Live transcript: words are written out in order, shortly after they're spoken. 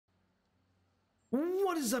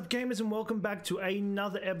What is up, gamers, and welcome back to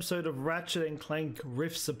another episode of Ratchet and Clank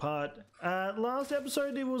Rift Apart. Last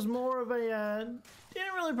episode, it was more of a,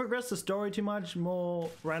 didn't really progress the story too much, more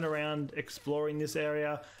ran around exploring this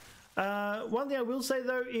area. One thing I will say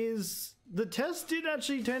though is the test did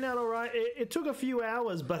actually turn out alright. It took a few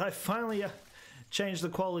hours, but I finally changed the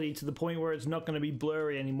quality to the point where it's not going to be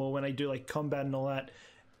blurry anymore when I do like combat and all that.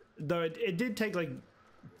 Though it did take like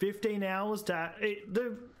 15 hours to,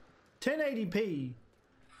 the 1080p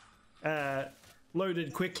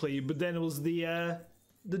loaded quickly, but then it was the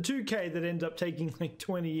 2K that ended up taking like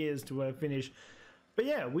 20 years to finish. But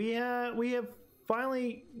yeah, we have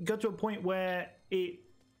finally got to a point where it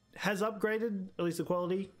has upgraded, at least the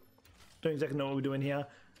quality. Don't exactly know what we're doing here.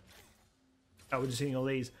 Oh, we're just hitting all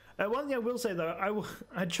these. One thing I will say though,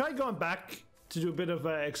 I tried going back to do a bit of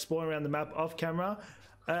exploring around the map off camera.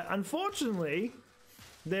 Unfortunately,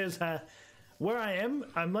 there's where I am,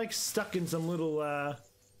 I'm like stuck in some little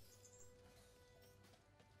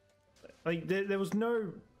like there was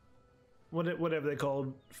no whatever they're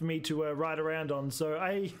called for me to ride around on, so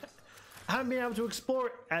I haven't been able to explore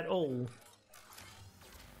it at all.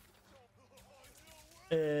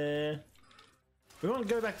 We want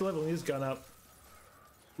to go back to leveling this gun up.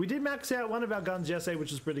 We did max out one of our guns yesterday,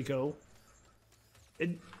 which is pretty cool.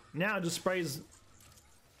 It now just sprays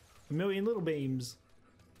a million little beams.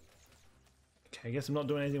 Okay, I guess I'm not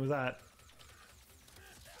doing anything with that.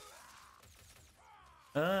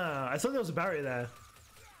 Ah, I thought there was a barrier there.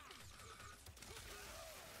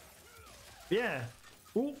 Yeah.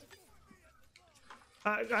 Ooh.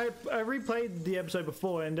 I replayed the episode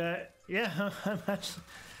before, and yeah, I'm actually,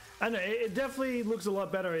 I know it definitely looks a lot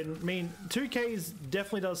better. And I mean, 2K's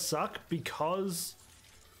definitely does suck because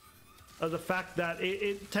of the fact that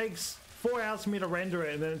it takes 4 hours for me to render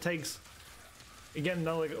it, and then it takes again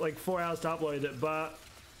another like 4 hours to upload it. But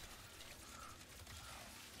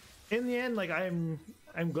in the end, like I'm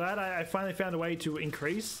glad I finally found a way to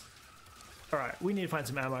increase. All right, we need to find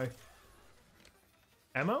some ammo.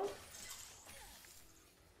 Ammo?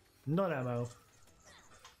 Not ammo.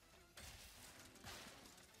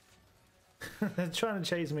 They're trying to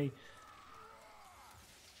chase me.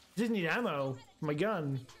 Just need ammo. My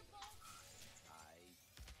gun.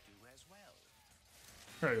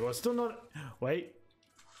 Alright, well, still not. Wait.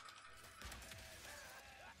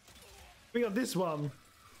 We got this one.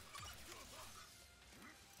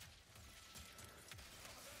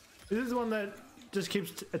 This is the one that just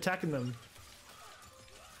keeps attacking them.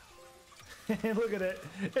 Look at it.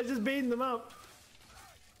 It's just beating them up.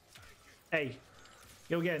 Hey.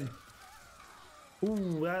 Go again.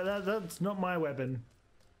 Ooh, that's not my weapon.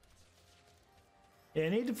 Yeah, I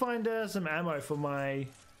need to find some ammo for my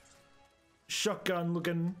shotgun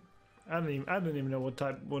looking. I don't even know what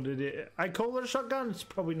it is. I call it a shotgun. It's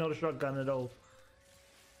probably not a shotgun at all.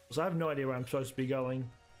 So I have no idea where I'm supposed to be going.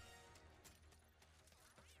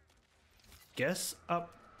 Guess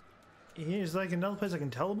up here's like another place I can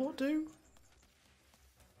teleport to.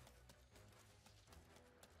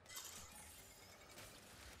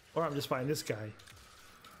 Or I'm just fighting this guy.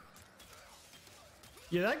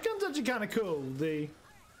 Yeah, that gun's actually kind of cool.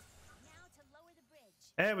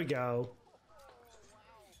 There we go.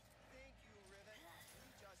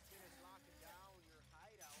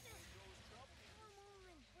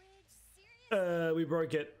 We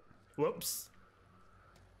broke it. Whoops.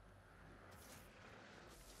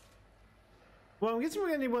 Well, I'm guessing we're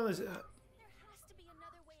gonna need one of those. There has to be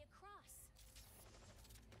another way across.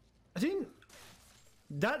 I didn't.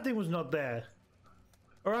 That thing was not there.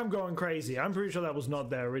 Or I'm going crazy. I'm pretty sure that was not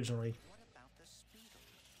there originally.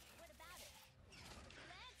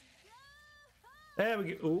 There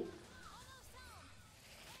we go. Ooh.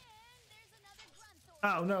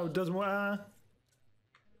 Oh no, it doesn't work.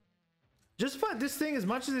 Just fight this thing. As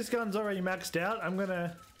much as this gun's already maxed out,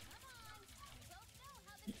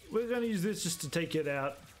 we're gonna use this just to take it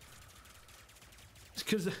out.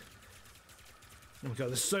 Because, oh my god,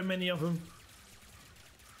 there's so many of them.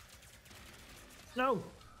 No.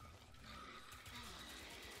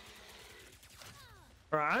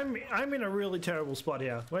 All right, I'm in a really terrible spot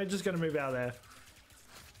here. We're just gonna move out of there.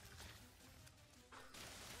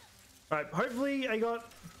 All right, hopefully I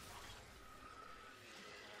got.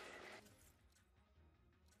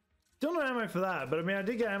 Still no ammo for that, but I mean I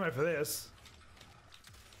did get ammo for this.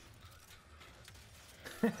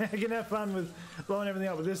 I can have fun with blowing everything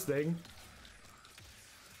up with this thing.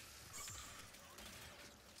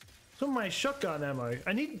 Some of my shotgun ammo.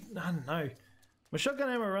 I don't know. My shotgun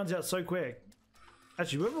ammo runs out so quick.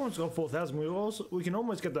 Actually, everyone's got 4,000. We can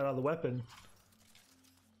almost get that other weapon.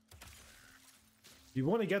 You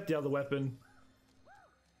want to get the other weapon.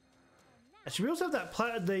 Actually, we also have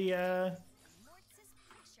that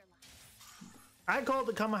I call it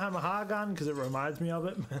the Kamehameha gun because it reminds me of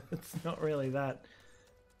it, but it's not really that.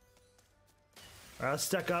 Alright,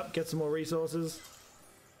 stack up, get some more resources.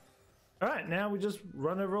 Alright, now we just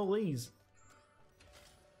run over all these.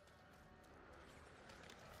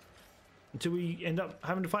 Until we end up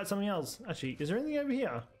having to fight something else. Actually, is there anything over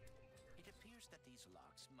here? It appears that these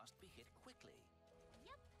locks must be hit quickly.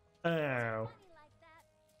 Oh.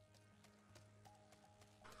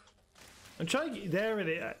 I'm trying to get, there it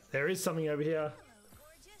is. There is something over here.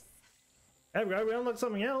 There we go, we unlocked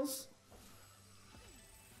something else.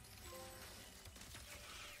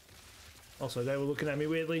 Also, they were looking at me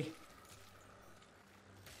weirdly.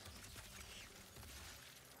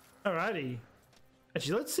 Alrighty.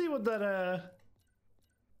 Actually, let's see what that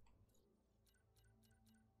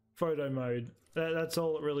photo mode. That's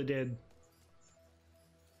all it really did.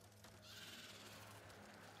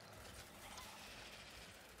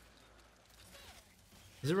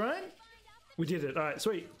 Is it right? We did it. Alright,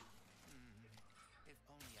 sweet. If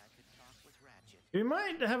only I could talk with Ratchet. We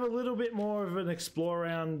might have a little bit more of an explore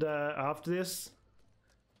around after this.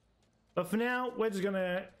 But for now, we're just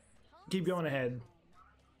gonna keep going ahead.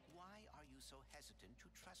 Why are you so hesitant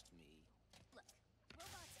to trust me? Look,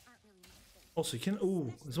 robots aren't really my thing. Also,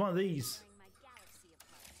 ooh, there's one of these. Tearing my galaxy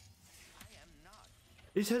apart. I am not.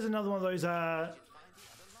 This has another one of those,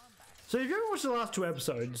 so if you ever watched the last two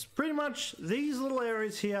episodes, pretty much these little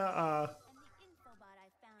areas here are And the infobot I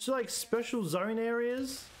found. just like special zone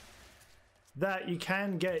areas that you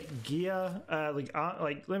can get gear, like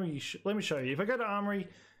let me show you. If I go to Armory,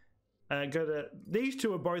 go to, these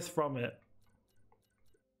two are both from it.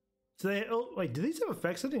 So they, oh, wait, do these have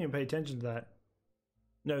effects? I didn't even pay attention to that.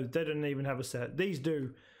 No, they don't even have a set. These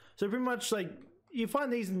do. So pretty much like you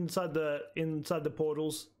find these inside the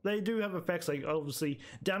portals. They do have effects, like obviously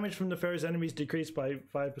damage from nefarious enemies decreased by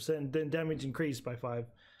 5%, then damage increased by 5.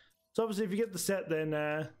 So obviously if you get the set,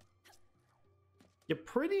 then you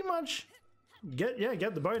pretty much get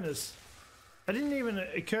the bonus. It didn't even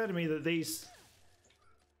occur to me that these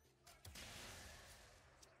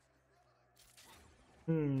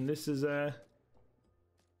this is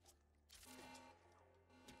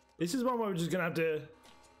one where we're just gonna have to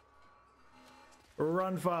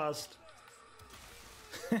run fast.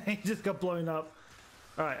 He just got blown up.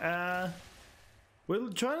 Alright, we're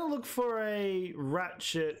trying to look for a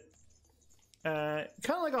Ratchet, kind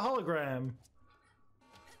of like a hologram.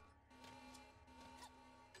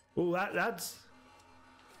 Oh, that's...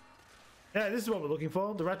 Yeah, this is what we're looking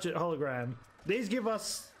for, the Ratchet hologram. These give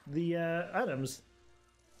us the items.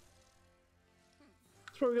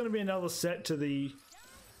 It's probably going to be another set to the...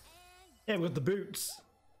 Yeah, we've got the boots.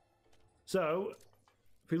 So,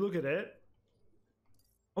 if we look at it...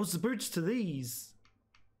 Oh, it's the boots to these.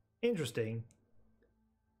 Interesting.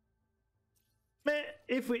 Man,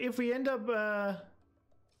 if we end up...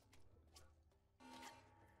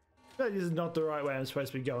 This is not the right way I'm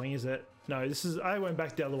supposed to be going, is it? No, this is... I went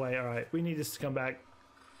back the other way. Alright, we need this to come back.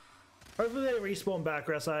 Hopefully they respawn back,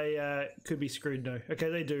 or else I could be screwed. No. Okay,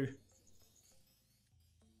 they do.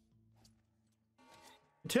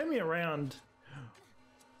 Turn me around.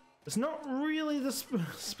 It's not really the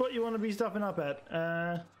spot you want to be stuffing up at.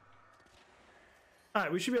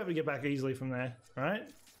 Alright, we should be able to get back easily from there. Alright.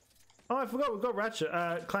 Oh, I forgot we've got Ratchet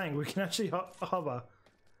Clank. We can actually hover.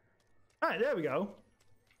 Alright, there we go.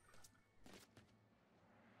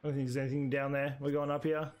 I don't think there's anything down there. We're going up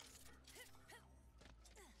here.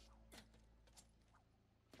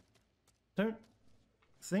 Don't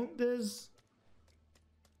think there's...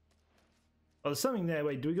 Oh, there's something there.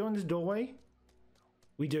 Wait, do we go in this doorway?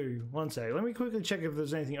 We do. One sec. Let me quickly check if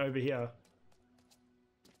there's anything over here.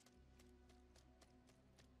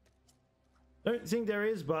 Don't think there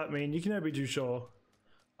is, but I mean, you can never be too sure.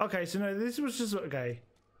 Okay, so no, this was just... Okay.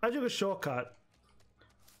 I took a shortcut.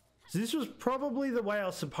 So this was probably the way I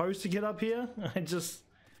was supposed to get up here. I just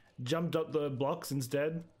jumped up the blocks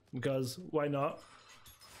instead, because why not?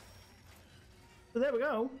 But there we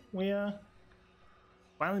go. We are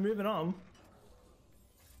finally moving on.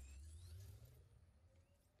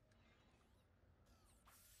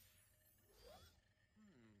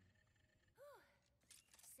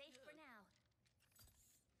 Safe for now.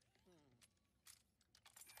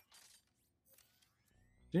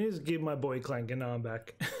 I need to give my boy Clank an arm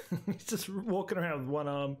back. He's just walking around with one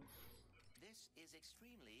arm. This is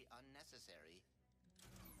extremely unnecessary.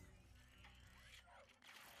 Lombax.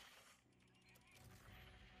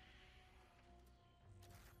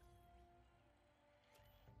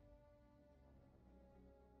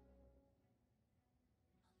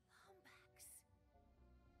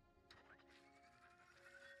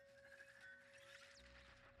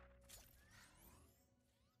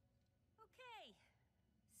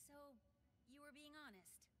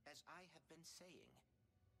 as I have been saying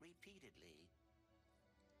repeatedly.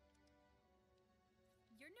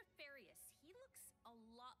 You're nefarious. He looks a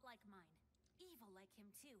lot like mine. Evil like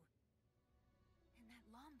him, too. And that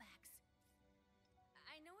Lombax.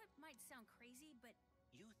 I know it might sound crazy, but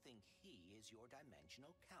You think he is your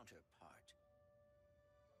dimensional counterpart.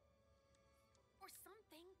 or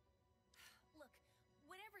something. Look,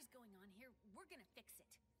 whatever's going on here, we're gonna fix it.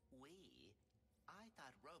 We? I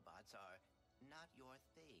thought robots are not your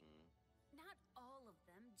thing. Not all of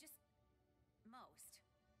them, just most.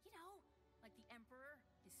 You know, like the Emperor,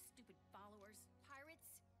 his stupid followers,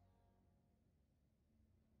 pirates.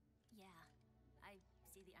 Yeah, I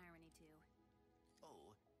see the irony too.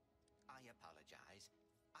 Oh, I apologize.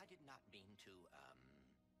 I did not mean to,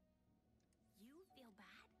 You feel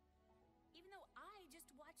bad? Even though I just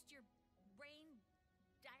watched your brain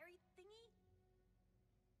diary thingy?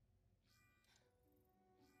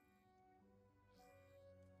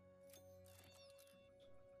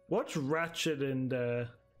 Watch Ratchet and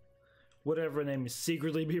whatever her name is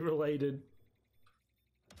secretly be related.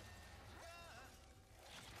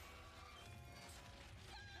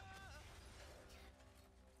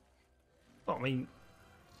 Oh, I mean,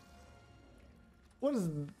 what is?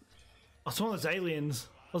 Oh, it's one of those aliens.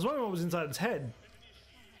 I was wondering what was inside its head.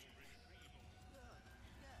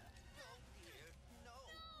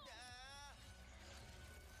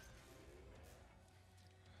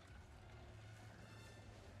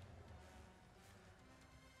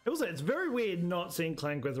 Also, it's very weird not seeing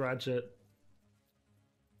Clank with Ratchet.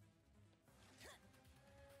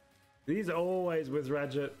 These are always with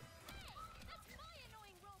Ratchet. That's my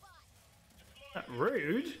annoying robot! Not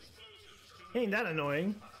rude. Ain't that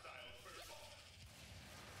annoying? Hang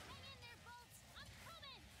in there, Bolts! I'm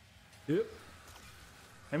coming! Yep.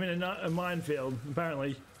 I'm in a minefield,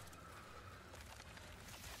 apparently.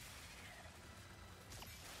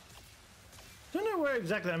 Don't know where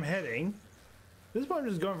exactly I'm heading. This point I'm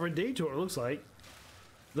just going for a detour, it looks like.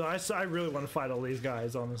 Though I really want to fight all these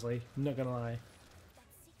guys, honestly. I'm not gonna lie. That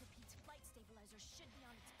Seekerpete's flight stabilizer should be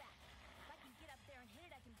on its back. If I can get up there and hit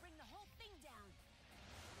it, I can bring the whole thing down.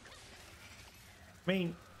 I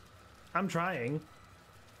mean, I'm trying.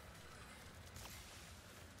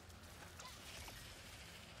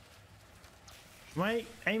 Am I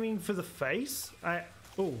aiming for the face? Oh.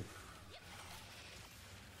 Am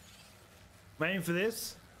I aiming for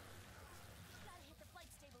this? Gotta hit the flight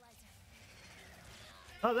stabilizer.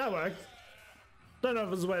 Oh, that worked. Don't know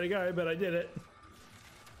if it's the way to go, but I did it.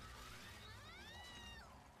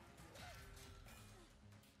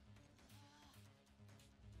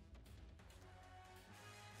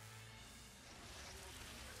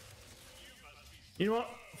 You know what?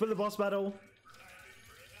 For the boss battle,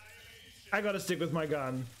 I gotta stick with my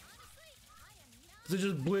gun. So it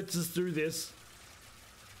just blitzes through this.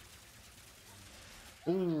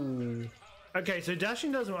 Ooh. Okay, so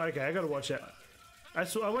dashing doesn't. Okay, I gotta watch it. I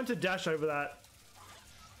went to dash over that.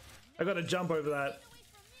 I gotta jump over that.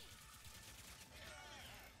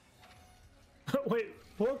 Wait,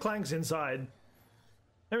 poor Clank's inside.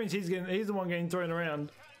 That means he's the one getting thrown around.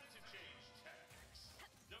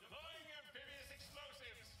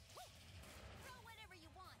 Throw whatever you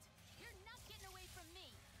want. You're not getting away from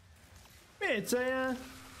me. Yeah, it's Gotta say,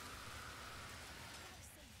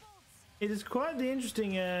 Bolts. it is quite the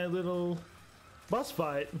interesting little boss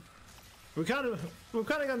fight. We've kind of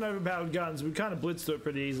got an overpowered guns. We kind of blitzed through it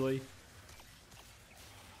pretty easily.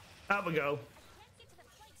 Out we go. I can't get to the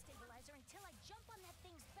flight stabilizer until I jump on that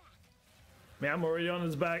thing's back. Man, I'm already on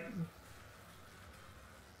his back.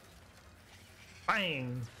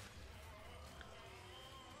 Bang!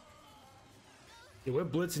 Yeah, we're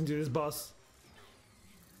blitzing to this boss.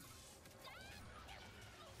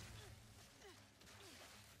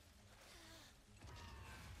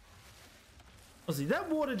 Oh, see, that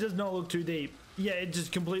water does not look too deep. Yeah, it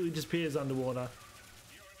just completely disappears underwater.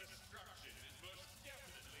 Your destruction is most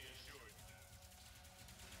definitely assured.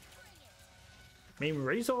 Bring it. I mean,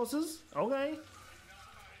 resources? Okay.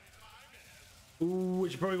 Ooh, we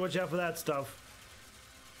should probably watch out for that stuff.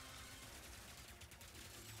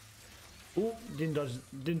 Ooh, didn't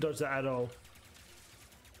dodge that at all.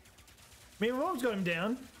 I mean, Rob's got him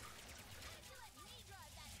down.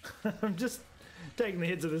 Let me drive that. I'm just taking the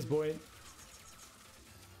hits at this point.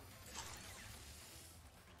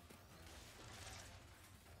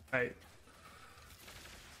 Right.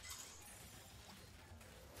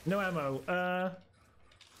 No ammo.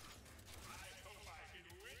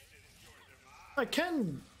 I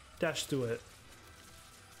can dash to it.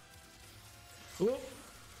 Whoop.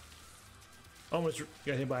 Almost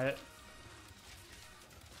got hit by it.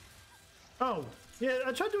 Oh, yeah,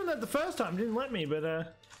 I tried doing that the first time, didn't let me,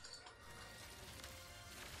 but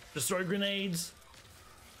Destroy grenades.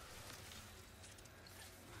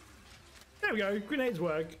 There we go. Grenades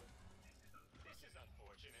work. This is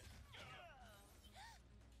unfortunate.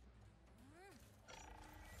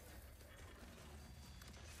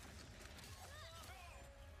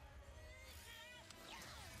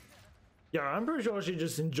 Yeah, I'm pretty sure she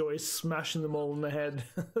just enjoys smashing them all in the head.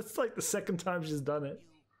 It's like the second time she's done it.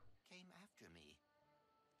 You came after me.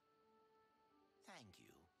 Thank you.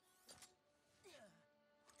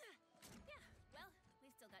 Yeah, well,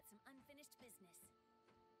 we've still got some unfinished business.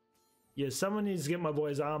 Yeah, someone needs to get my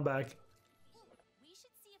boy's arm back. We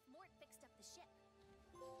should see if Mort fixed up the ship.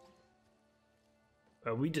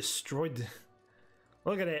 Oh, we destroyed the...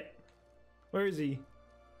 Look at it. Where is he?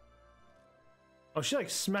 Oh, she like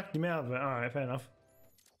smacked him out of it. Alright, fair enough.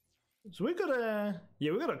 So we've got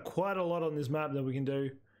yeah, we've got quite a lot on this map that we can do.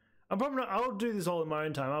 I'm probably not... I'll do this all in my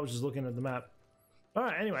own time. I was just looking at the map.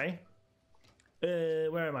 Alright, anyway.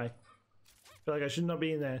 Where am I? Feel like I should not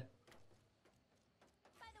be in there.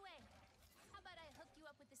 By the way, how about I hook you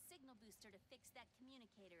up with the signal booster to fix that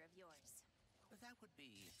communicator of yours? But that would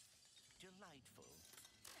be delightful.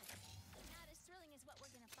 Not as thrilling as what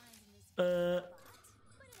we're gonna find in this video,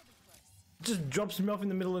 but it'll be close. Just drops me off in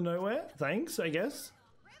the middle of nowhere. Thanks, I guess.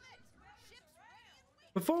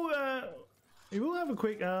 Before, we will have a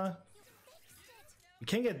quick, we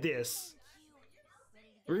can get this.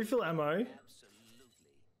 Refill ammo. Absolutely.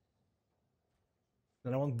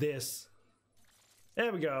 Then I want this.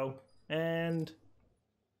 There we go. And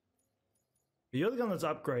you're the gun that's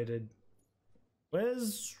upgraded.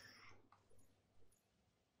 Where's...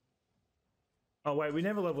 Oh wait, we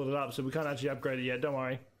never leveled it up, so we can't actually upgrade it yet. Don't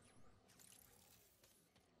worry.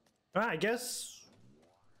 Alright, I guess...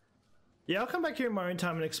 Yeah, I'll come back here in my own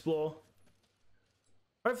time and explore.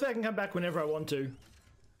 Hopefully I can come back whenever I want to.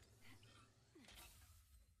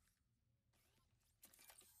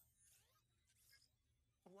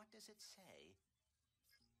 What does it say?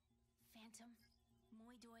 Phantom,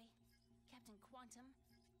 Moidoi, Captain Quantum,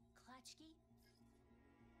 Klatchki.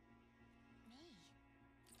 Me.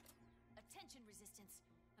 Attention, Resistance.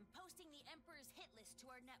 I'm posting the Emperor's hit list to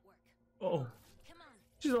our network. Oh, Come on.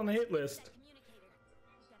 she's on the hit list. That communicator.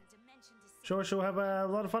 We've got a dimension to see. Sure, she'll have a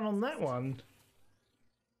lot of fun on that one.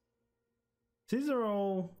 These are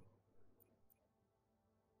all...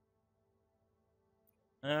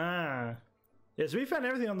 Ah. Yes, we found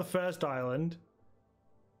everything on the first island.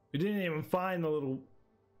 We didn't even find the little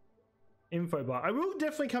info bar. I will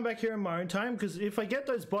definitely come back here in my own time, because if I get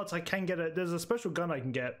those bots, I can get it. There's a special gun I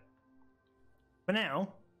can get. For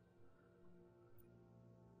now...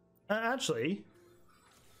 actually...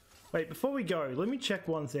 Wait, before we go, let me check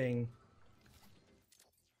one thing.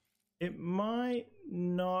 It might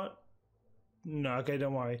not... No, okay,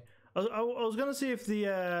 don't worry. I was gonna see if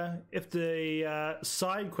the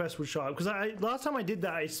side quest would show up, because last time I did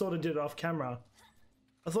that, I sort of did it off camera.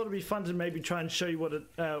 I thought it'd be fun to maybe try and show you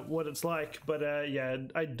what it's like, but yeah,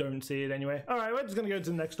 I don't see it anyway. All right, we're just gonna go to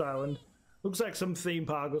the next island. Looks like some theme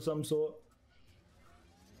park or some sort.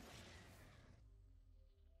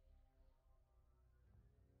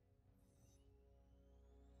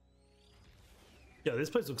 Yeah,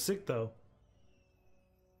 this place looks sick though.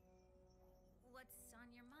 What's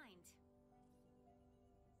on your mind?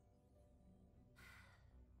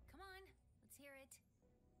 Come on, let's hear it.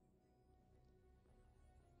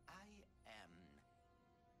 I am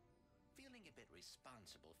feeling a bit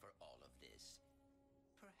responsible for all of this.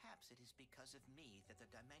 Perhaps it is because of me that the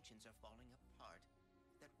dimensions are falling apart,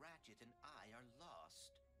 that Ratchet and I are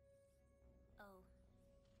lost. Oh,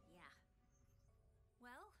 yeah.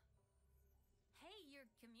 Well, hey, your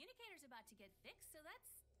communicator's about to get fixed, so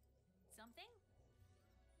that's something.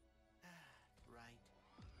 Right.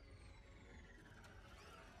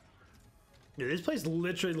 Yeah, this place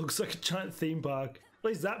literally looks like a giant theme park. At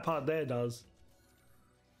least that part there does.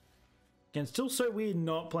 Again, still so weird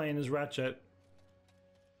not playing as Ratchet.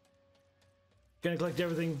 Gonna collect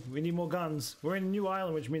everything. We need more guns. We're in a new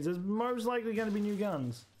island, which means there's most likely gonna be new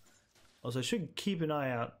guns. Also, I should keep an eye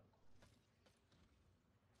out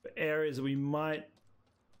for areas that we might...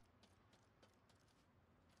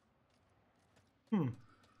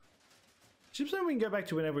 Ship's saying we can go back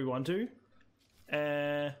to whenever we want to.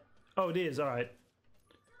 Oh, it is. All right.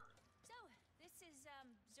 So, this is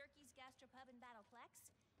Zerky's Gastropub and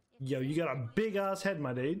Battleplex. Yo, you got a big ass head,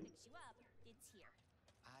 my dude. Fix you up, it's here.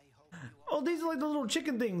 I hope you all Oh, these are like the little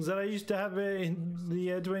chicken things that I used to have in the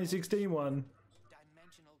 2016 one.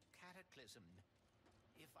 dimensional cataclysm.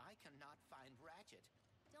 If I cannot find Ratchet,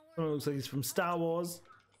 Don't Oh, worry. looks like he's from Star Wars.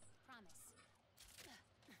 Promise.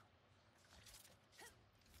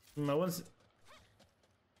 I want to...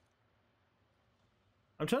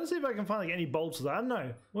 I'm trying to see if I can find like any bolts of that. I don't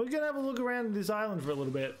know. We're gonna have a look around this island for a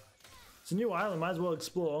little bit. It's a new island, might as well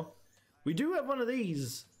explore. We do have one of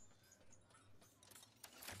these.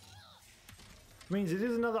 Means it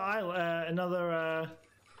is another island,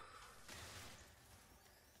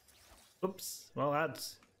 oops, well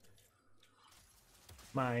that's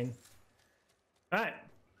mine. Alright.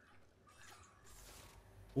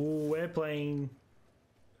 Ooh, we're playing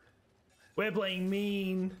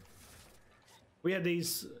mean. We had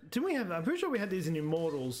these, didn't we have, I'm pretty sure we had these in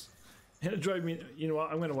Immortals. And it drove me, you know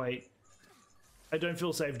what, I'm gonna wait. I don't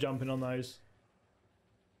feel safe jumping on those.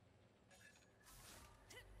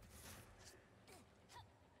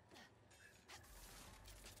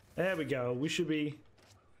 There we go. We should be...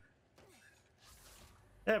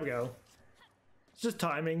 There we go. It's just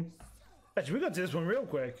timing. Actually, we got to this one real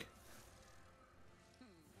quick.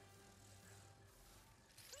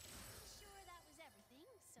 Sure that was everything,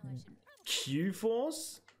 so I should probably...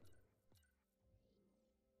 Q-Force?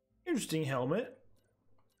 Interesting helmet.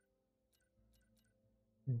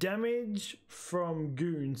 Damage from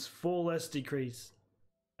goons, 4 less decrease.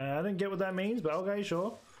 I don't get what that means, but okay,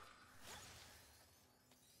 sure.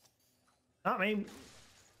 I mean,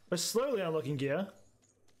 we're slowly unlocking gear.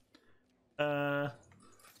 Let's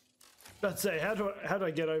say, how do I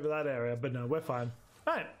get over that area? But no, we're fine.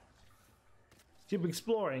 Alright. Keep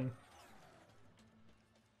exploring.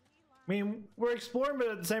 I mean, we're exploring, but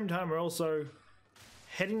at the same time, we're also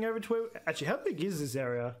heading over to where... Actually, how big is this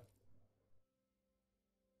area?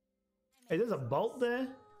 Hey, there's a bolt there?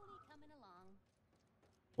 Coming along.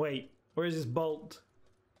 Wait, where is this bolt?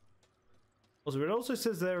 Also, it also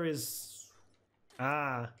says there is...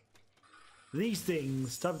 Ah. These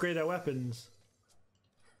things to upgrade our weapons.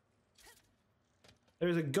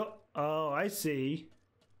 There's a oh, I see.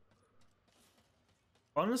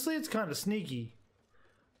 Honestly, it's kind of sneaky.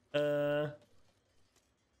 Can't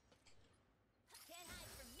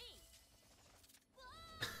hide from me.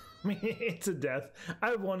 I mean, it's a death.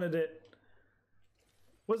 I wanted it.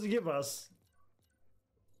 What does it give us?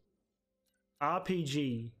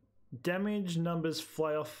 RPG. Damage numbers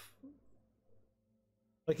fly off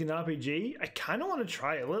like an RPG. I kind of want to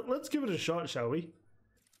try it. Let's give it a shot, shall we?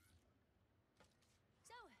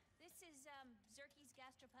 So, this is Zerky's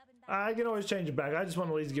gastropub and I can always change it back. I just want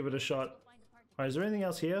to at least give it a shot. Alright, is there anything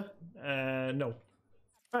else here? No.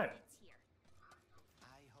 Alright. It's here.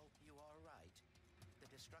 I hope you are right. The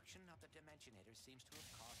destruction of the Dimensionator seems to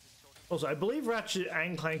have caused a sort of... Also, I believe Ratchet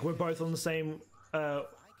and Clank were both on the same I cannot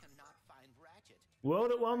find Ratchet.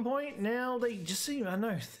 world at one point. Now they just seem, I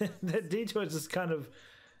know, their detours just kind of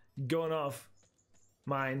going off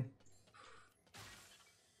mine.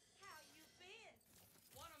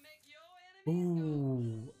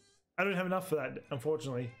 Ooh, I don't have enough for that,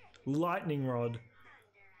 unfortunately. Lightning rod.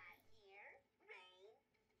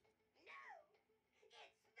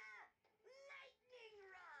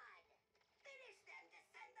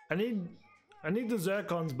 I need the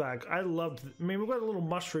Zircons back. I loved. I mean, we've got a little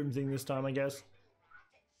mushroom thing this time, I guess.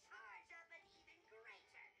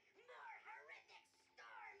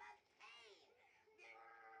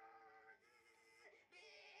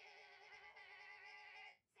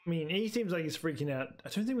 I mean, he seems like he's freaking out. I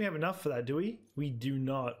don't think we have enough for that, do we? We do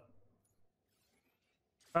not.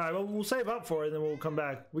 Alright, well, we'll save up for it and then we'll come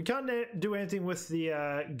back. We can't do anything with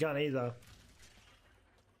the gun either.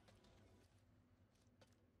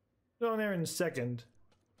 Go on there in a second.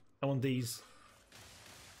 I want these.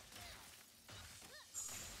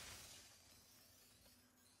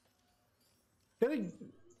 Gotta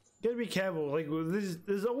be careful. Like,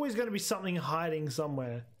 there's always going to be something hiding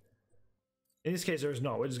somewhere. In this case, there's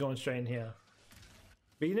not. We're just going straight in here.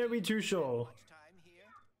 But you never be too sure. Time here?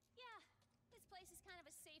 Yeah, this place is kind of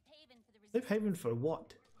a safe haven for the Safe haven for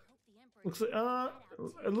what? I hope the Emperor Looks like, doesn't find that out.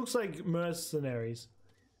 it looks like mercenaries.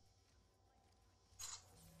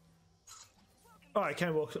 Alright,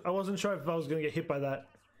 can walk. I wasn't sure if I was going to get hit by that.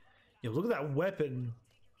 Yo, look at that weapon.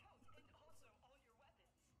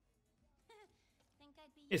 Think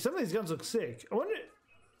I'd be Yeah, some of these guns look sick. I wonder...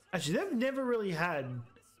 Actually, they've never really had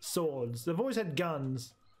swords. They've always had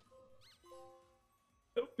guns.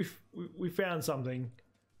 Oh, we found something.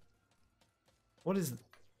 What is...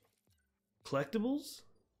 Collectibles?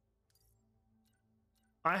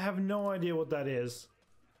 I have no idea what that is.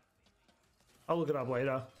 I'll look it up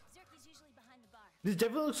later. Zerky's usually behind the bar. This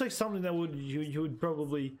definitely looks like something that would you would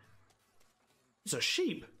probably... It's a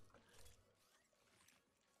sheep.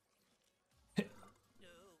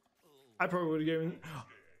 I probably would have given...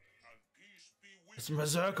 It's my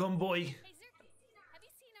Zircon boy. Hey Zerky, have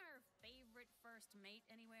you seen our favorite first mate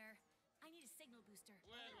anywhere? I need a signal booster.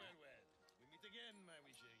 Well, well, well. We meet again, my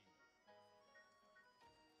wishing.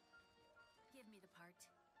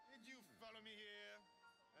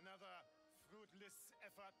 this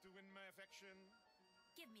effort to win my affection?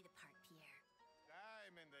 Give me the part, Pierre.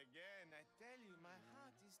 Time and again, I tell you, my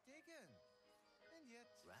heart is taken. And yet...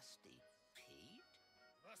 Rusty Pete?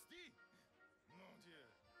 Rusty? Mon Dieu.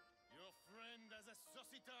 Your friend has a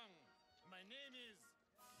saucy tongue. My name is...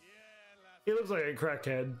 Pierre. He looks like a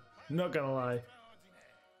crackhead. Not gonna lie.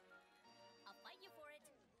 I'll fight you for it.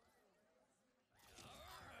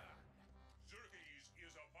 Xerxes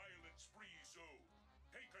is a violent spree, so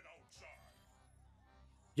take it outside.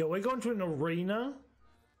 Yo, we're going to an arena?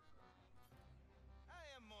 I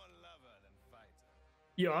am more lover than fighter.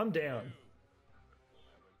 Yo, I'm down. I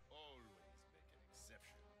will always make an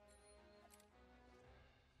exception.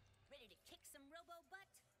 Ready to kick some robo butt?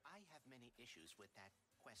 I have many issues with that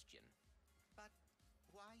question. But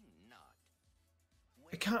why not?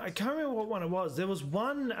 I can't remember what one it was. There was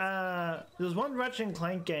one Ratchet and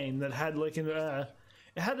Clank game that had like an it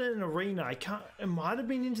had an arena. It might have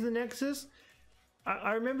been Into the Nexus.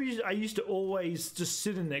 I remember I used to always just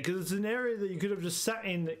sit in there because it's an area that you could have just sat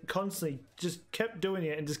in constantly, just kept doing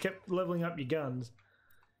it and just kept leveling up your guns.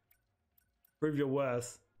 Prove your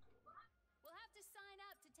worth. We'll have to sign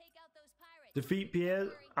up to take out those pirates. Defeat Pierre.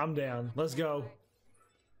 I'm down. Let's go.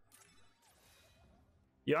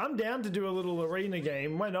 Yeah, I'm down to do a little arena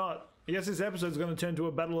game. Why not? I guess this episode's going to turn to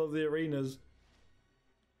a battle of the arenas.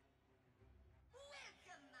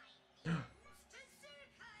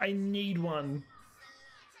 I need one.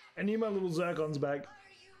 I need my little Zircons back.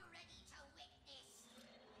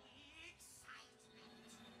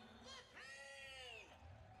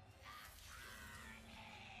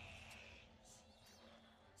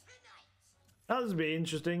 Oh, this will be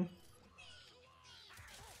interesting.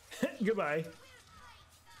 Goodbye.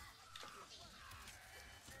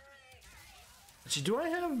 Actually, do I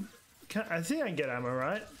have... I think I can get ammo,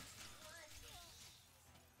 right?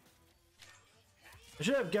 I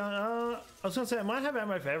should have gun. I was gonna say I might have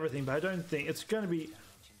ammo for everything, but I don't think it's gonna be.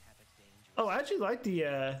 Oh, I actually like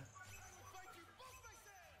the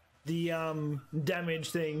damage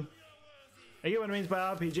thing. I get what it means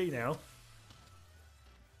by RPG now.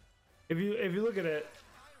 If you look at it,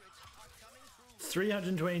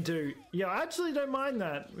 322. Yeah, I actually don't mind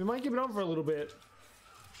that. We might keep it on for a little bit.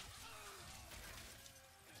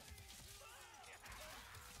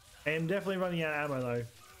 I am definitely running out of ammo though.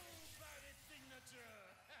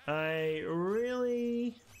 I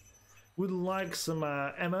really would like some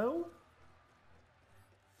ammo.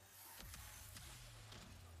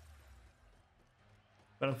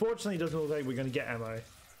 But unfortunately, it doesn't look like we're going to get ammo. I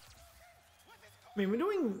mean, we're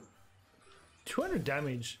doing 200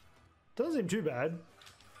 damage. Doesn't seem too bad.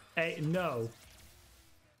 Hey, no.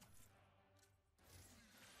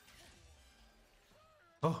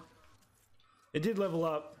 Oh. It did level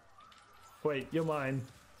up. Wait, you're mine.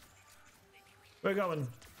 We're going.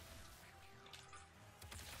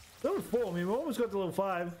 Level 4, I mean, we almost got to level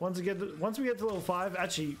 5. Once we get to level 5,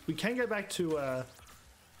 actually, we can go back to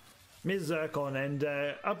Ms. Zircon and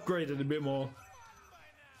upgrade it a bit more.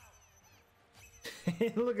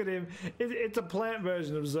 Look at him. It's a plant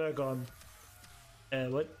version of Zircon.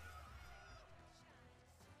 What?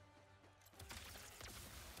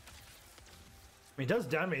 I mean, it does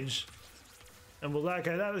damage. And well,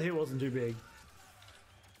 okay, that hit wasn't too big.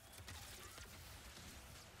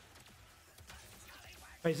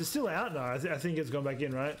 Wait, is it still out? No, I think it's gone back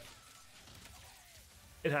in, right?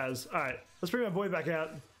 It has. Alright, let's bring my boy back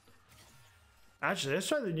out. Actually, let's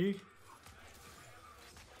try the new...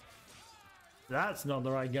 That's not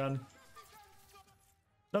the right gun.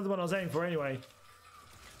 Not the one I was aiming for anyway.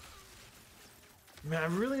 Man, I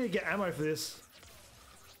really need to get ammo for this.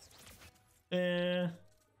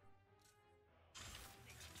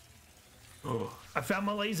 Oh, I found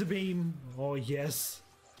my laser beam. Oh, yes.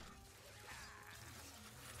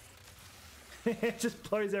 It just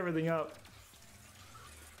blows everything up.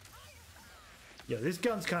 Yeah, this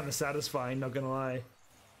gun's kind of satisfying, not gonna lie.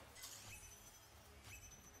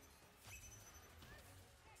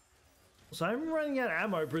 So I'm running out of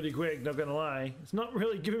ammo pretty quick, not gonna lie. It's not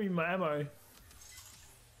really giving me my ammo.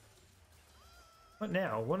 What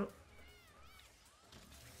now? What?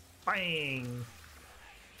 Bang!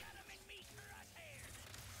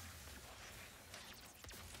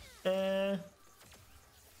 Alright,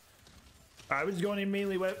 we're just going in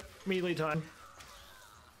melee time.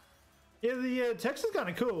 Yeah, the text is kind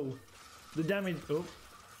of cool. The damage. Oh.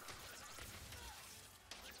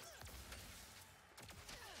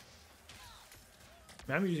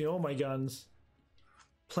 I'm using all my guns.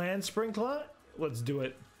 Plan sprinkler? Let's do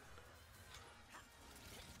it.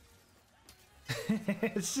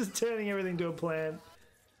 It's just turning everything to a plan.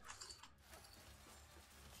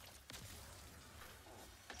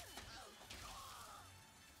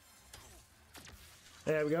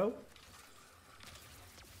 There we go.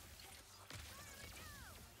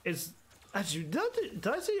 It's actually, did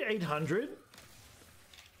I see 800?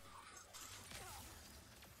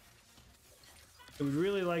 I would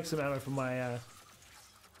really like some ammo for my oh,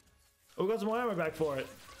 we got some more ammo back for it.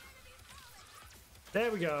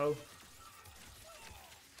 There we go.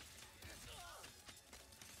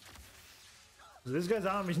 So this guy's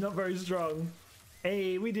army's not very strong.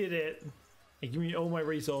 Hey, we did it. Hey, give me all my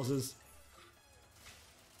resources.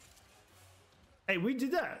 Hey, we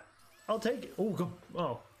did that. I'll take it. Oh, go.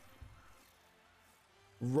 Oh.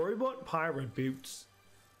 Robot pirate boots.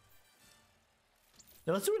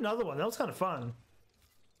 Now let's do another one. That was kind of fun.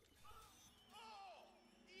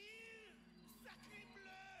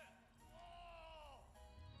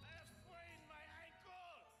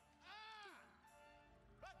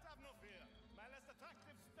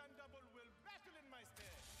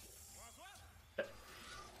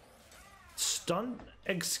 Stun?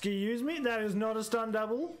 Excuse me? That is not a stun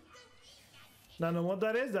double. Don't know what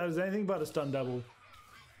that is. That is anything but a stun double.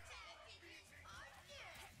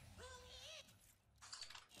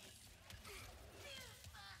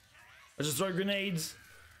 I just throw grenades.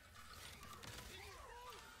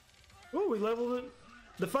 Oh, we leveled it.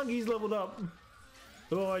 The funky's leveled up.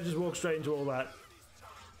 Oh, I just walked straight into all that.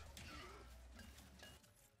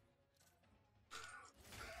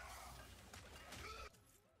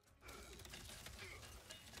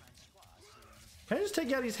 Can I just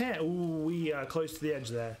take out his hand? Ooh, we are close to the edge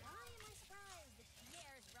there.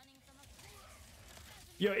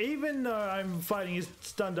 Yo, even though I'm fighting his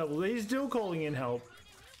stun double, he's still calling in help.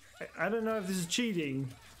 I don't know if this is cheating.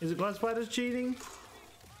 Is it classified as cheating?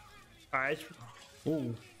 Alright.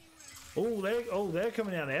 Ooh. Ooh, they're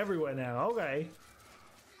coming out everywhere now. Okay.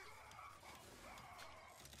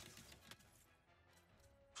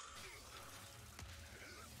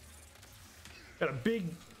 Got a big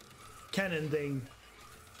cannon thing.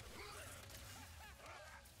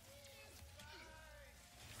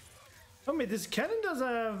 I mean, this cannon does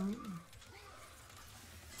have...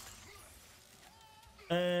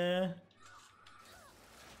 we're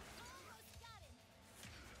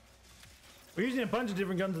using a bunch of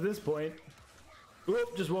different guns at this point.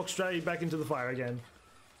 Whoop, just walk straight back into the fire again.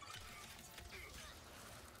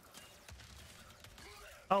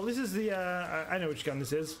 Oh, this is the, I know which gun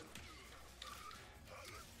this is.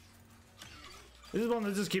 This is one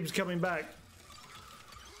that just keeps coming back.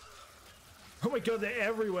 Oh my god, they're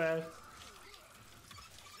everywhere.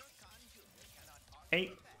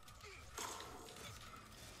 Hey.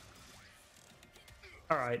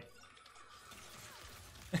 Alright.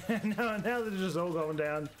 now they're just all going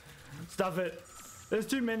down. Stuff it. There's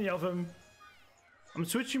too many of them. I'm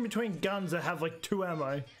switching between guns that have like 2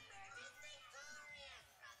 ammo.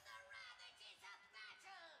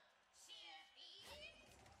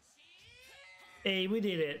 Hey, we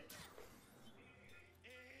did it.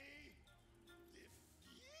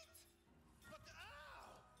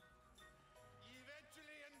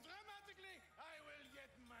 Eventually and dramatically, I will get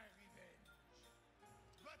my revenge.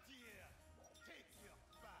 But here, take your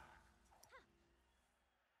back.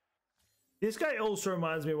 This guy also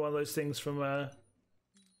reminds me of one of those things from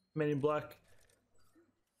Men in Black.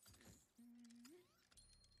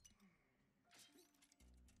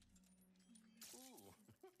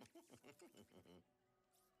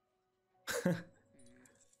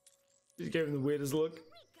 He gave him the weirdest look.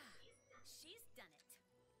 She's done it.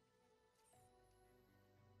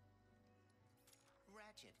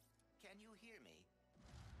 Ratchet, can you hear me?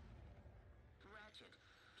 Ratchet,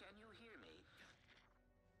 can you hear me?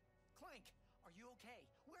 Clank, are you okay?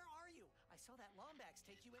 Where are you? I saw that Lombax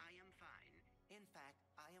take you in. I am fine. In fact,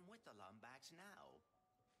 I am with the Lombax now.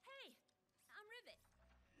 Hey, I'm Rivet.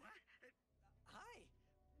 What? Hi.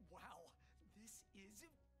 Wow, this is...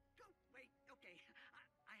 Wait, okay.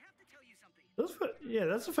 I have to tell you something. Yeah,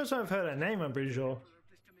 that's the first time I've heard her name, I'm pretty sure. Of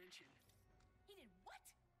this dimension. He did what?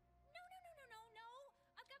 No.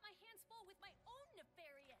 I've got my hands full with my own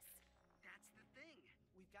nefarious. That's the thing.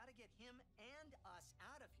 We've got to get him and us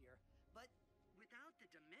out of here, but... Without the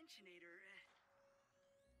Dimensionator,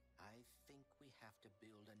 I think we have to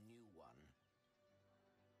build a new one.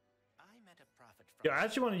 I met a prophet from... Yeah, I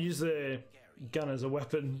actually want to use the gun as a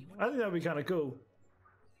weapon. I think that would be kind of cool.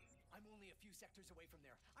 I'm only a few sectors away from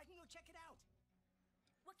there. I can go check it out.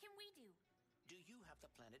 What can we do? Do you have the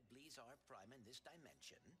planet Blizar Prime in this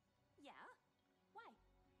dimension? Yeah? Why?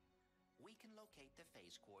 We can locate the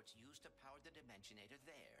phase quartz used to power the Dimensionator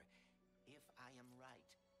there. If I am right,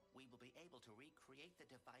 we will be able to recreate the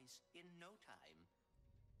device in no time.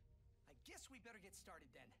 I guess we better get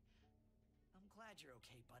started then. I'm glad you're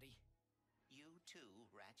okay, buddy. You too,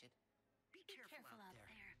 Ratchet. Be careful out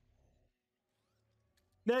there.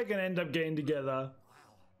 They're gonna end up getting together.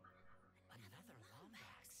 Another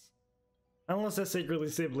Lombax. Unless they're secretly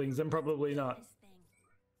siblings, then probably not. This thing.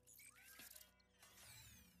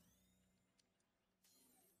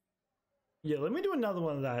 Yeah, let me do another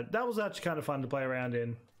one of that. That was actually kind of fun to play around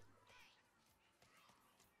in.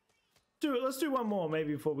 Let's do one more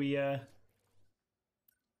maybe before we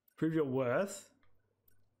prove your worth.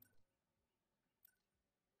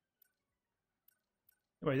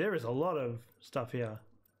 Wait, there is a lot of stuff here.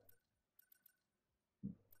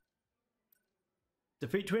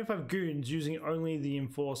 Defeat 25 goons using only the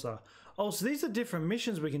Enforcer. Oh, so these are different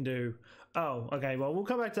missions we can do. Oh, okay, well, we'll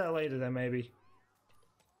come back to that later then, maybe.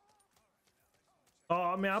 Oh,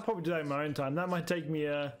 I mean, I'll probably do that in my own time. That might take me,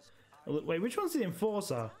 wait, which one's the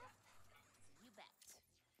Enforcer? You bet.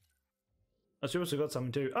 Oh, so we also got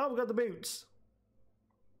something too. Oh, we got the boots.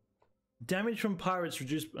 Damage from pirates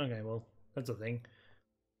reduced. Okay, well, that's a thing.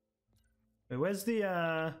 Wait, where's the,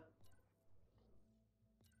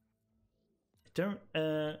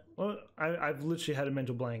 well, I've literally had a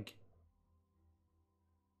mental blank.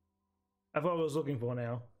 I thought I was looking for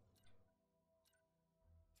now.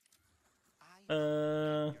 Your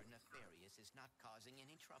nefarious is not causing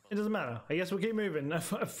any trouble. It doesn't matter. I guess we'll keep moving. I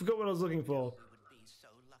forgot what I was looking for. We would be so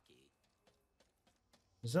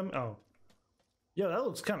lucky. Oh. Yo, that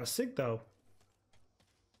looks kind of sick though.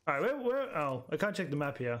 Alright, where? Oh, I can't check the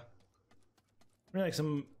map here. We're like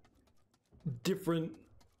some different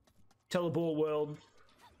teleport world.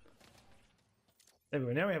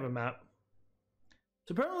 Anyway, now we have a map.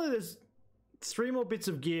 So apparently there's 3 more bits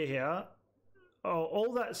of gear here. Oh,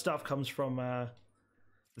 all that stuff comes from the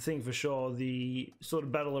thing for sure. The sort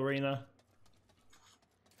of battle arena.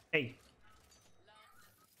 Hey.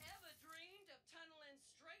 Ever dreamed of tunneling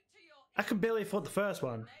straight to your I can barely afford the first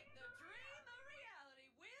one. make the dream a reality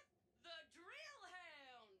with the Drill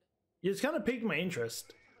Hound? Yeah, it's kind of piqued my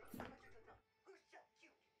interest.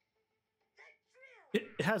 It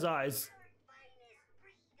has eyes.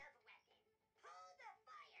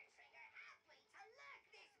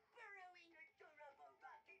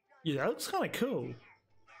 Yeah, that looks kind of cool.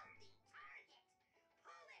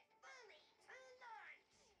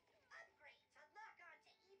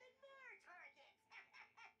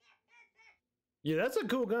 Yeah, that's a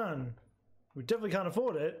cool gun. We definitely can't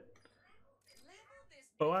afford it.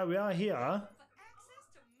 But while we are here, For access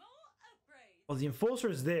to more upgrades. oh, the Enforcer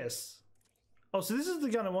is this. Oh, so this is the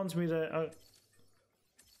gun that wants me to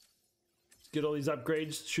get all these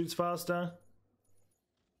upgrades. Shoots faster.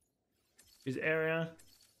 His area.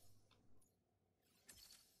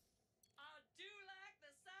 I do like the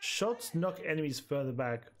sound. Shots knock enemies further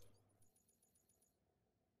back.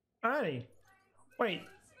 Alrighty. Wait,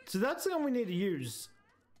 so that's the one we need to use.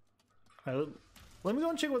 Alright, let me go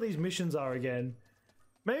and check what these missions are again.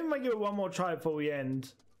 Maybe we might give it one more try before we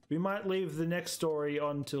end. We might leave the next story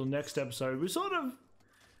on till next episode. We sort of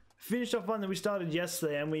finished off one that we started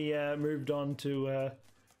yesterday and we moved on to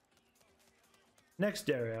next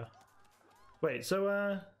area. Wait,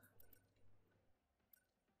 so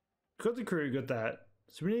got the crew, got that.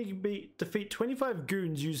 So we need to defeat 25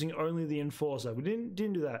 goons using only the Enforcer. We didn't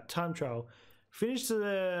do that. Time trial. Finish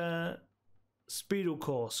the Speedle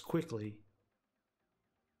course quickly.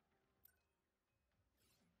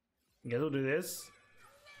 Yeah, we'll do this.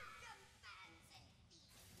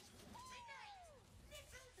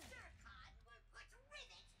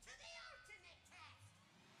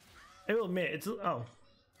 I will admit, it's oh.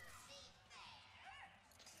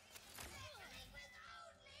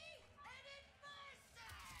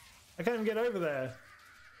 I can't even get over there.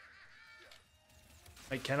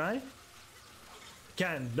 Wait, can I?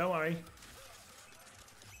 Can, don't worry.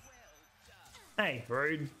 Hey,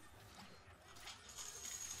 rude.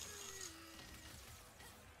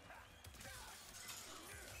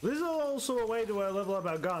 This is also a way to level up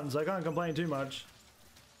our guns. I can't complain too much.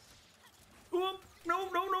 Ooh, no.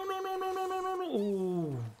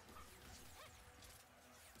 Ooh.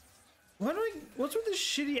 What's with this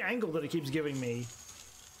shitty angle that it keeps giving me?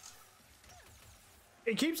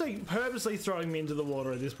 It keeps like purposely throwing me into the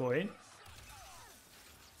water at this point.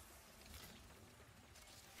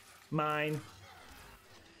 Mine.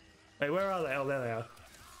 Wait, where are they? Oh, there they are.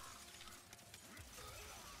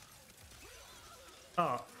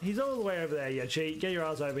 Oh, he's all the way over there, you cheat. Get your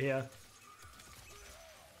ass over here.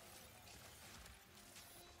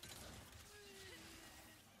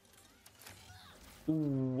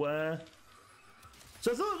 Ooh,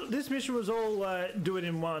 so I thought this mission was all do it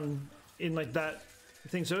in one, in like that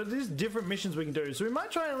thing. So there's different missions we can do. So we might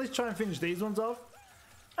try at least try and finish these ones off.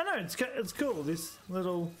 I know, it's cool, this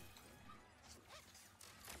little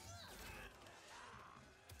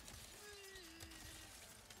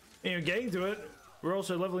You know, getting through it. We're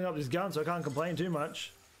also leveling up this gun, so I can't complain too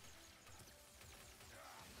much.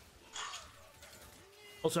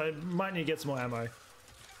 Also, I might need to get some more ammo.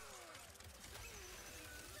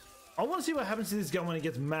 I want to see what happens to this gun when it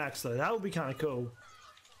gets maxed, though. That would be kind of cool.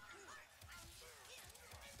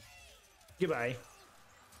 Goodbye.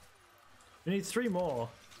 We need 3 more.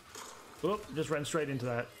 Oop, just ran straight into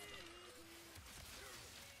that.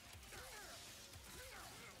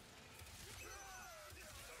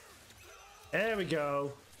 There we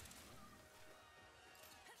go.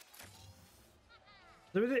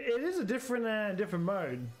 It is a different different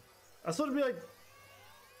mode. I thought it'd be like...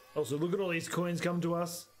 Also, look at all these coins come to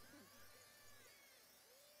us.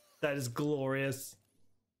 That is glorious.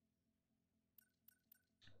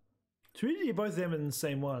 It's weird you both of them in the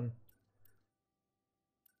same one.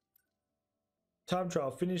 Time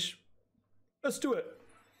trial, finish. Let's do it.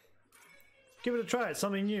 Give it a try, it's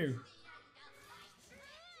something new.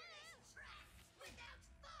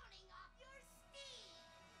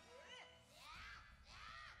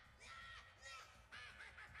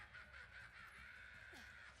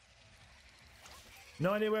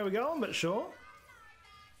 No idea where we're going, but sure.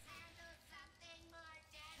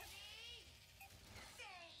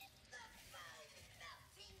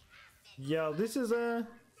 Yeah, this is a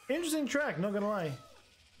interesting track, not gonna lie.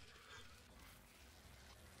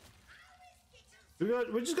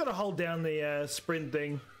 We just gotta hold down the sprint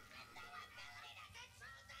thing.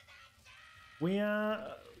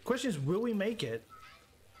 Question is, will we make it?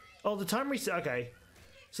 Oh, the time reset. Okay,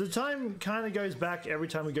 so the time kind of goes back every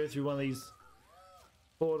time we go through one of these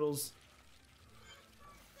portals.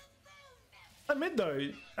 I admit though,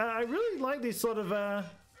 I really like these sort of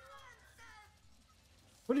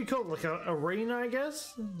what do you call it? Like an arena, I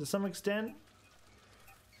guess, to some extent.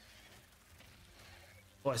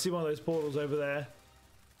 Oh, I see one of those portals over there.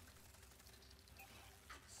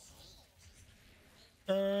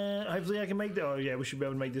 Hopefully I can make that. Oh yeah, we should be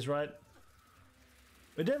able to make this, right?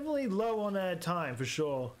 We're definitely low on time for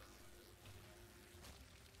sure.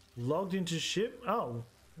 Logged into ship. Oh,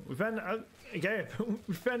 we found okay.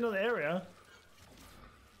 We found another area.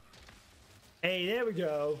 Hey, there we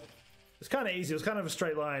go. It's kind of easy. It was kind of a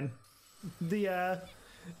straight line. The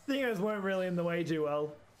thingos weren't really in the way too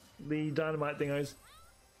well. The dynamite thingos.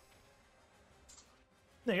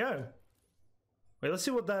 There you go. Wait, let's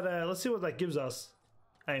see what that gives us.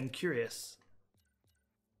 I am curious.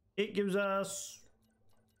 It gives us.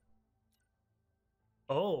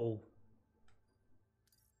 Oh.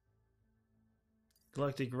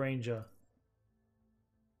 Galactic Ranger.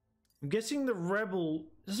 I'm guessing the Rebel...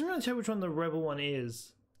 It doesn't really tell which one the Rebel one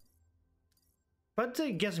is. If I had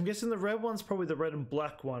to guess, I'm guessing the red one's probably the red and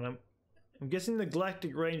black one. I'm guessing the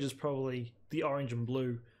Galactic Ranger is probably the orange and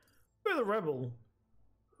blue. We're the Rebel.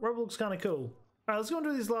 Rebel looks kind of cool. Alright, let's go and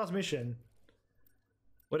do this last mission.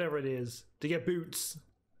 Whatever it is. To get boots.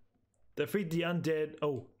 Defeat the undead.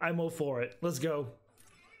 Oh, I'm all for it. Let's go.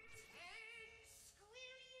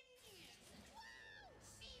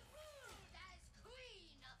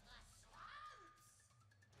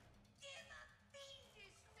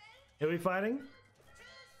 Are we fighting?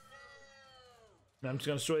 No, I'm just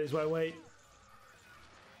gonna destroy these while I wait.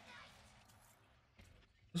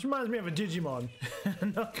 This reminds me of a Digimon.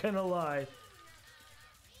 Not gonna lie.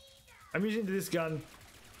 I'm using this gun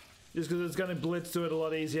just because it's gonna blitz to it a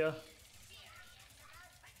lot easier.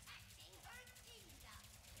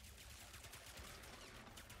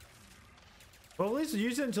 Well, at least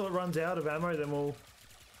use it until it runs out of ammo, then we'll...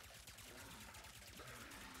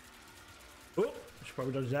 Oh, I should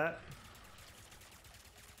probably dodge that.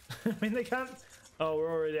 I mean, they can't... Oh,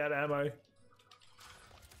 we're already out of ammo.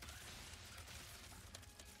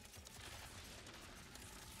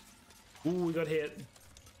 Ooh, we got hit.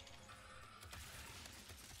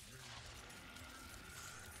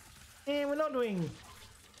 And we're not doing...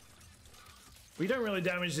 We don't really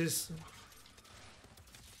damage this.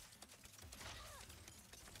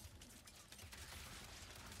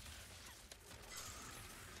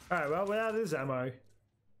 Alright, well, we're out of this ammo.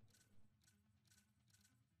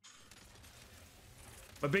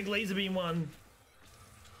 My big laser beam won.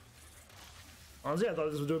 Honestly, I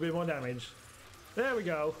thought this would do a bit more damage. There we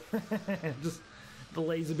go. Just the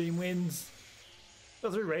laser beam wins.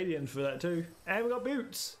 Got 3 radiant for that too. And we got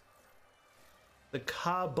boots. The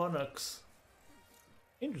Carbonux.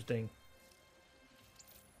 Interesting.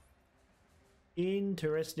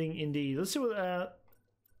 Interesting indeed. Let's see what...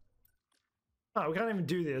 Oh, we can't even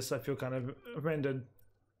do this. I feel kind of offended.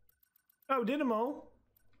 Oh, we did them all.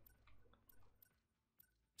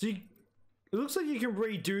 So you, it looks like you can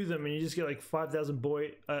redo them and you just get like 5,000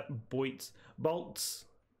 bolts,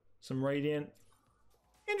 some radiant.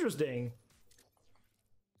 Interesting.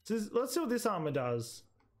 So let's see what this armor does.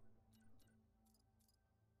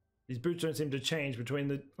 These boots don't seem to change between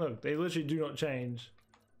the... Look, they literally do not change.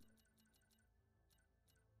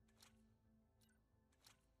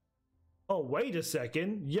 Oh, wait a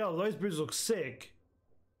second. Yo, those boots look sick.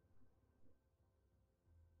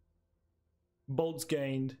 Bolts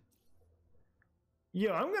gained.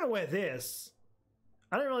 Yo, I'm gonna wear this.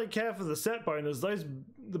 I don't really care for the set bonus.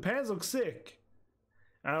 The pants look sick.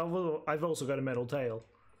 I've also got a metal tail.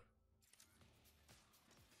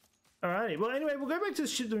 Alrighty, well anyway, we'll go back to the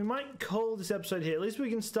ship. We might call this episode here. At least we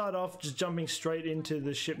can start off just jumping straight into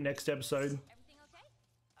the ship next episode. Everything okay?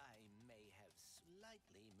 I may have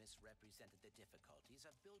slightly misrepresented the difficulties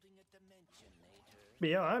of building a dimensionator. But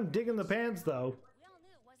yeah, I'm digging the pants though. We all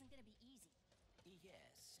knew it wasn't gonna be easy.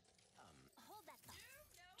 Yes. Hold that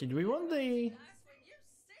thought. Do we want the... Nice when you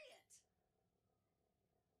see it.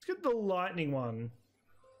 Let's get the lightning one.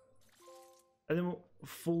 And then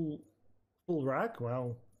full rack?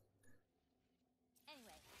 Wow.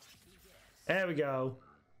 Anyway, There we go.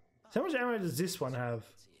 So how much ammo does this one have?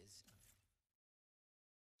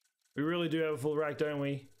 We really do have a full rack, don't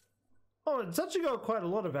we? Oh, it's actually got quite a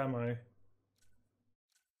lot of ammo.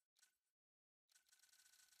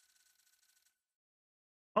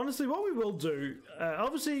 Honestly, what we will do,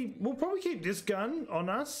 obviously, we'll probably keep this gun on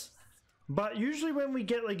us. But usually when we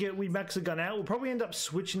get we max a gun out, we'll probably end up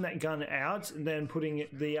switching that gun out and then putting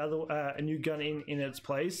the other a new gun in its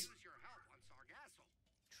place.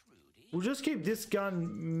 We'll just keep this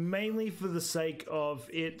gun mainly for the sake of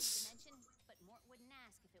its, but Mort wouldn't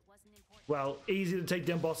ask if it wasn't important. well, easy to take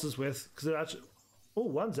down bosses with, because it actually... Oh,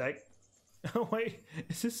 one sec. Oh wait,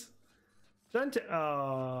 is this... Don't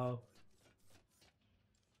oh.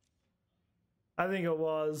 I think it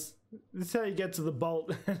was. This is how you get to the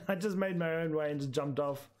bolt. I just made my own way and just jumped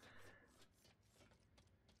off.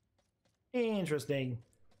 Interesting.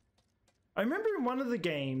 I remember in one of the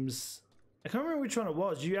games, I can't remember which one it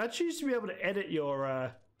was, you actually used to be able to edit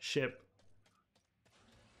your ship.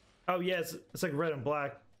 Oh yes, it's like red and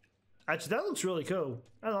black. Actually, that looks really cool.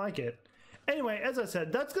 I like it. Anyway, as I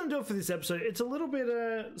said, that's going to do it for this episode. It's a little bit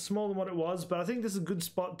smaller than what it was, but I think this is a good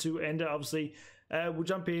spot to end it, obviously. We'll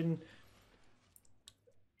jump in.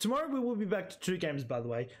 Tomorrow we will be back to 2 games, by the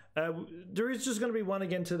way. There is just going to be one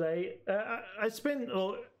again today. I spent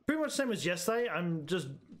pretty much the same as yesterday. I'm just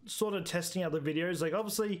sort of testing out the videos. Like,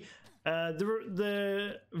 obviously,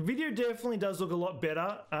 the video definitely does look a lot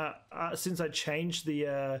better since I changed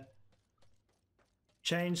the...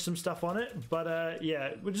 changed some stuff on it. But,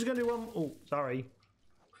 yeah, we're just going to do one... Oh, sorry.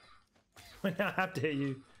 I have to hit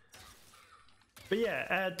you. But,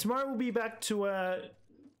 yeah, tomorrow we'll be back to...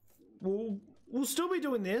 We'll still be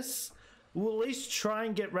doing this. We'll at least try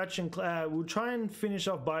and get Ratchet and Clank. We'll try and finish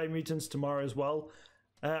off Biomutants tomorrow as well.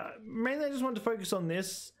 Mainly I just want to focus on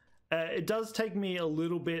this. It does take me a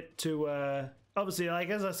little bit to... obviously, like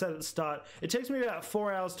as I said at the start, it takes me about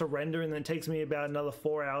 4 hours to render, and then it takes me about another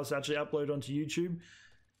 4 hours to actually upload onto YouTube.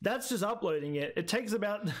 That's just uploading it. It takes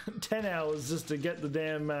about 10 hours just to get the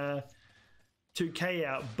damn 2K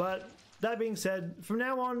out. But... that being said, from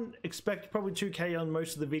now on, expect probably 2K on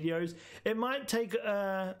most of the videos. It might take,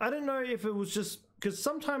 I don't know if it was just, because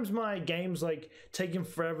sometimes my games like taking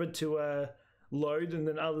forever to load and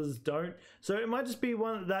then others don't. So it might just be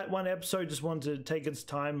that one episode just wanted to take its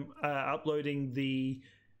time uploading the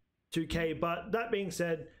 2K. But that being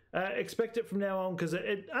said, expect it from now on, because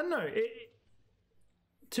I don't know,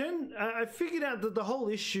 I figured out that the whole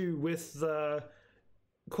issue with the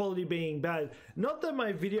quality being bad, not that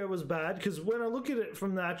my video was bad, because when I look at it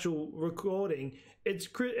from the actual recording, it's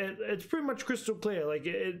pretty much crystal clear, like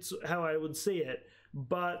it's how I would see it.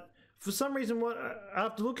 But for some reason,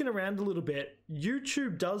 after looking around a little bit,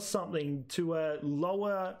 YouTube does something to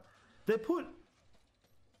lower.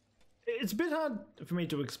 It's a bit hard for me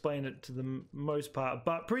to explain it to the most part,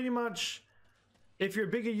 but pretty much, if you're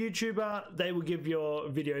a bigger YouTuber, they will give your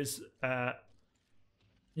videos.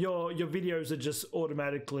 Your videos are just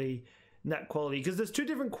automatically that quality, because there's 2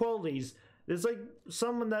 different qualities. There's like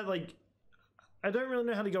someone that, like, I don't really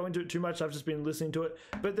know how to go into it too much, I've just been listening to it,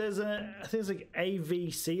 but there's I think it's like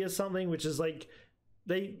AVC or something, which is like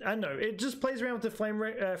I don't know, it just plays around with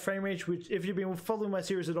the frame rate, which if you've been following my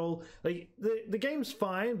series at all, like the game's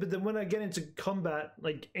fine, but then when I get into combat,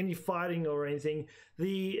 like any fighting or anything,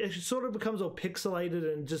 it sort of becomes all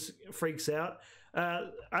pixelated and just freaks out.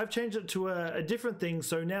 I've changed it to a different thing,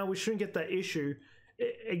 so now we shouldn't get that issue.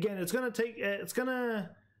 Again, it's gonna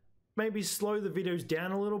maybe slow the videos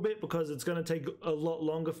down a little bit, because it's gonna take a lot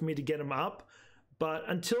longer for me to get them up. But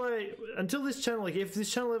until this channel, like if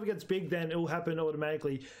this channel ever gets big, then it will happen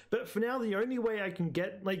automatically. But for now, the only way I can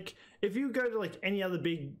get, like, if you go to like any other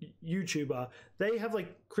big YouTuber, they have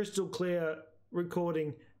like crystal clear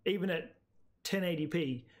recording even at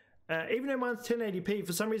 1080p. Even though mine's 1080p,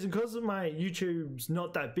 for some reason, because my YouTube's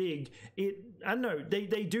not that big, I don't know, they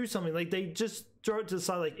do something, like they just throw it to the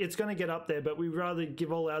side, like it's going to get up there, but we'd rather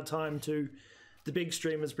give all our time to the big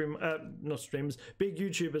streamers, not streamers, big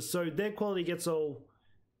YouTubers, so their quality gets all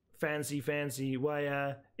fancy.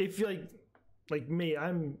 Why, if you're like me,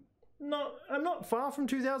 I'm not far from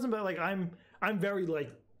 2000, but like I'm very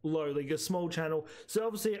like low, like a small channel, so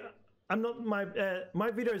obviously I'm not, my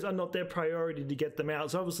videos are not their priority to get them out,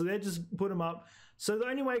 so obviously they just put them up. So the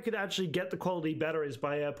only way I could actually get the quality better is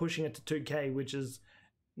by pushing it to 2K, which is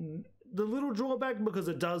the little drawback because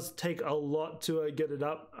it does take a lot to get it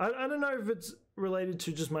up. I don't know if it's related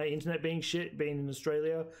to just my internet being shit, being in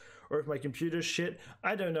Australia, or if my computer's shit.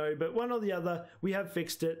 I don't know, but one or the other, we have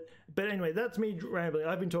fixed it. But anyway, that's me rambling.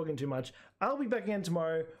 I've been talking too much. I'll be back again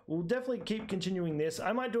tomorrow. We'll definitely keep continuing this.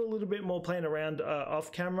 I might do a little bit more playing around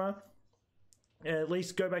off camera. At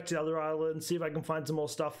least go back to the other island, see if I can find some more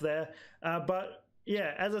stuff there. But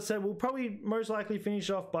yeah, as I said, we'll probably most likely finish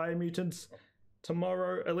off Biomutants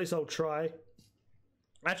tomorrow. At least I'll try.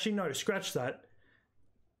 Actually, no, scratch that.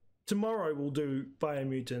 Tomorrow we'll do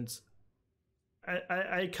Biomutants.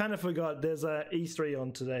 I kind of forgot there's a E3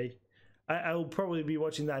 on today. I'll probably be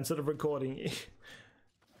watching that instead of recording.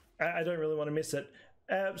 I don't really want to miss it.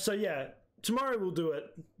 So yeah, tomorrow we'll do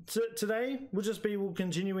it. Today we'll just be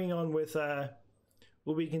continuing on with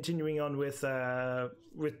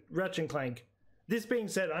Ratchet and Clank. This being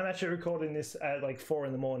said, I'm actually recording this at like 4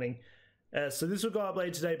 in the morning. So this will go up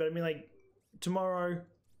later today, but I mean like tomorrow.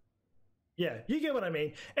 Yeah, you get what I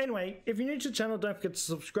mean. Anyway, if you're new to the channel, don't forget to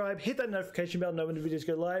subscribe, hit that notification bell, know when the videos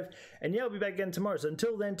go live, and yeah, I'll be back again tomorrow. So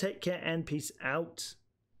until then, take care and peace out.